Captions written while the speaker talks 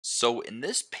So in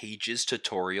this Pages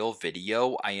tutorial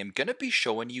video, I am going to be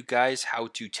showing you guys how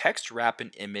to text wrap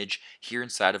an image here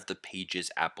inside of the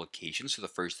Pages application. So the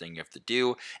first thing you have to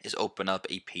do is open up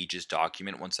a Pages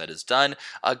document. Once that is done,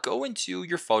 go into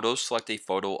your photos, select a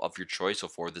photo of your choice. So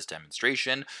for this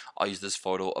demonstration, I'll use this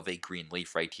photo of a green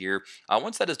leaf right here.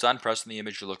 Once that is done, press on the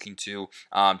image you're looking to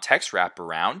text wrap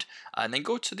around, and then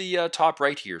go to the top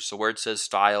right here. So where it says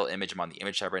Style Image, I'm on the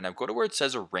Image tab right now. Go to where it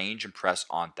says Arrange and press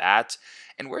on that.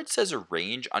 And where it says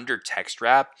arrange under text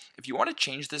wrap, if you want to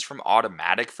change this from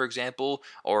automatic, for example,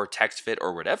 or text fit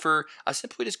or whatever,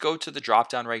 simply just go to the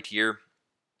drop down right here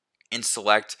and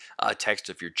select text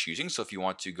of your choosing. So if you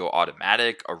want to go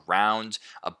automatic, around,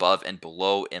 above and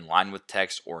below, in line with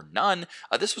text, or none,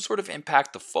 this will sort of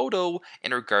impact the photo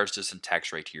in regards to some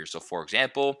text right here. So for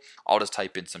example, I'll just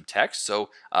type in some text. So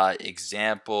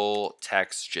example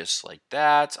text just like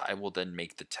that. I will then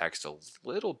make the text a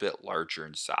little bit larger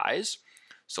in size,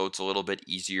 so it's a little bit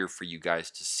easier for you guys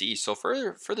to see. So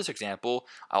for this example,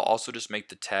 I'll also just make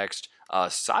the text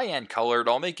cyan colored.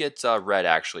 I'll make it red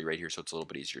actually right here, so it's a little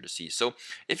bit easier to see. So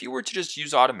if you were to just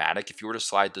use automatic, if you were to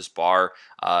slide this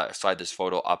slide this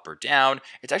photo up or down,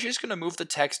 it's actually just going to move the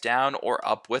text down or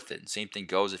up with it. And same thing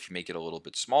goes if you make it a little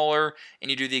bit smaller and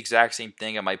you do the exact same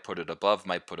thing. I might put it above,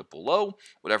 might put it below,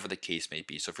 whatever the case may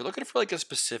be. So if you're looking for like a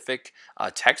specific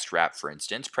text wrap, for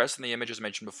instance, press on the image as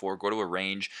mentioned before, go to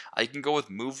arrange. You can go with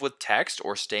move with text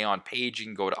or stay on page. You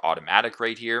can go to automatic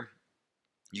right here.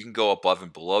 You can go above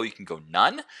and below. You can go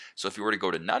none. So if you were to go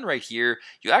to none right here,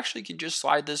 you actually can just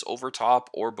slide this over top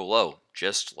or below,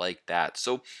 just like that.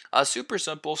 So super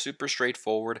simple, super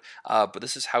straightforward. But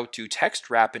this is how to text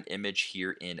wrap an image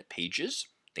here in Pages.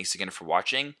 Thanks again for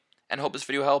watching, and hope this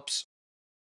video helps.